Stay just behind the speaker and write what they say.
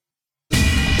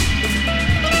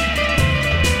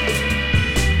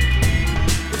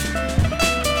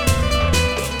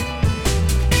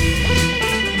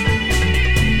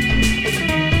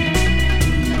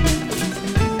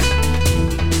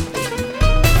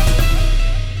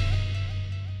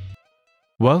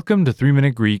Welcome to 3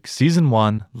 Minute Greek Season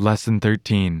 1, Lesson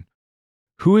 13.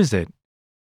 Who is it?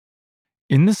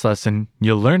 In this lesson,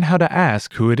 you'll learn how to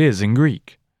ask who it is in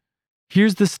Greek.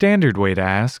 Here's the standard way to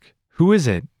ask, who is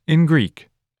it, in Greek.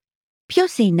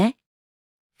 Ποιος είναι?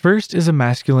 First is a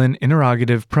masculine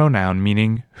interrogative pronoun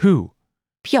meaning who.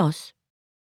 Ποιος?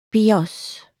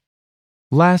 Ποιος?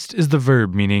 Last is the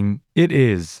verb meaning it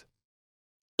is.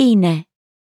 Είναι.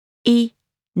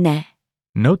 Είναι.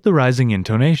 Note the rising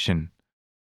intonation.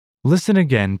 Listen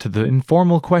again to the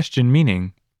informal question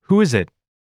meaning, who is it?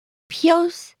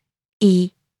 Ποιος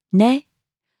είναι?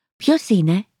 Ποιος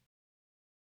είναι?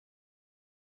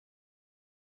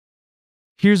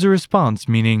 Here's a response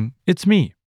meaning, it's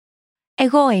me.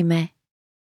 Εγώ είμαι.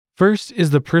 First is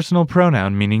the personal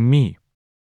pronoun meaning me.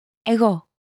 Εγώ.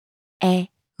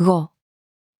 Εγώ.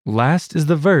 Last is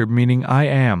the verb meaning I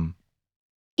am.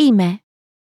 Είμαι.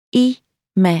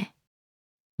 Είμαι.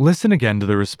 Listen again to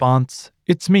the response,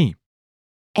 it's me.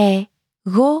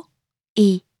 Εγώ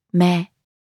είμαι.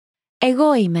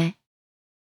 Εγώ είμαι.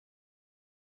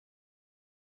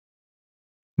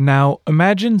 Now,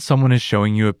 imagine someone is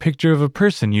showing you a picture of a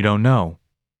person you don't know.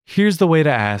 Here's the way to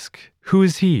ask, who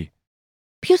is he?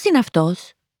 Ποιος είναι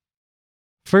αυτός?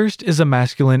 First is a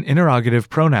masculine interrogative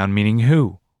pronoun meaning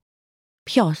who.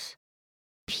 Ποιος?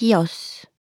 Ποιος?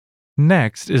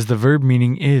 Next is the verb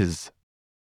meaning is.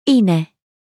 Είναι.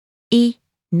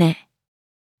 Είναι.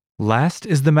 Last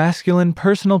is the masculine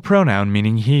personal pronoun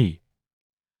meaning he.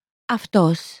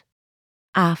 Αυτός.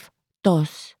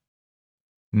 Αυτός.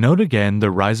 Note again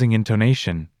the rising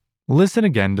intonation. Listen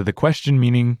again to the question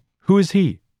meaning, who is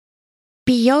he?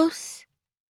 Ποιος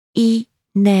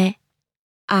είναι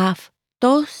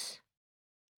αυτός?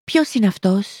 Ποιος είναι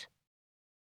αυτός?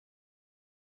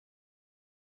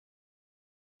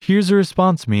 Here's a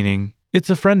response meaning, it's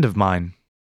a friend of mine.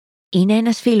 Είναι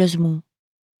ένας φίλος μου.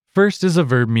 First is a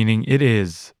verb meaning it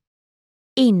is.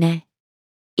 Είναι.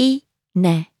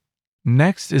 Είναι.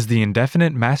 Next is the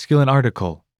indefinite masculine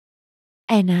article.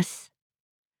 Ένας.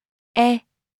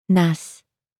 Ένας.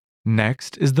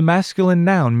 Next is the masculine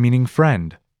noun meaning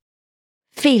friend.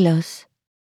 Φίλος.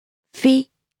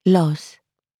 Φίλος.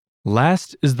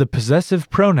 Last is the possessive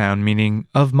pronoun meaning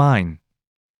of mine.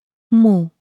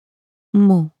 Μου.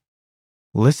 Μου.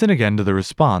 Listen again to the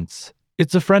response.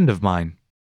 It's a friend of mine.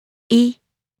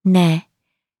 Είναι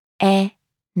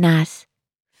ένας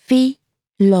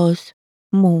φίλος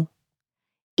μου.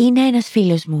 Είναι ένας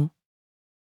φίλος μου.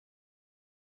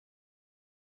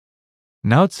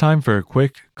 Now it's time for a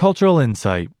quick cultural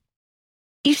insight.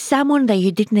 If someone that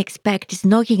you didn't expect is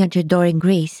knocking at your door in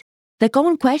Greece, the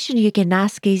common question you can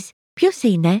ask is ποιος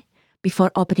είναι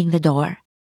before opening the door.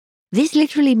 This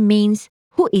literally means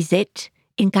who is it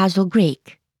in casual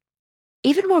Greek.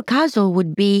 Even more casual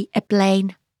would be a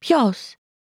plain ποιος,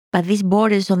 but this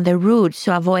borders on the rude,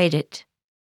 so avoid it.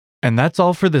 And that's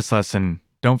all for this lesson.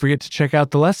 Don't forget to check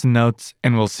out the lesson notes,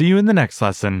 and we'll see you in the next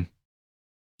lesson.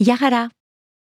 Γεια χαρά!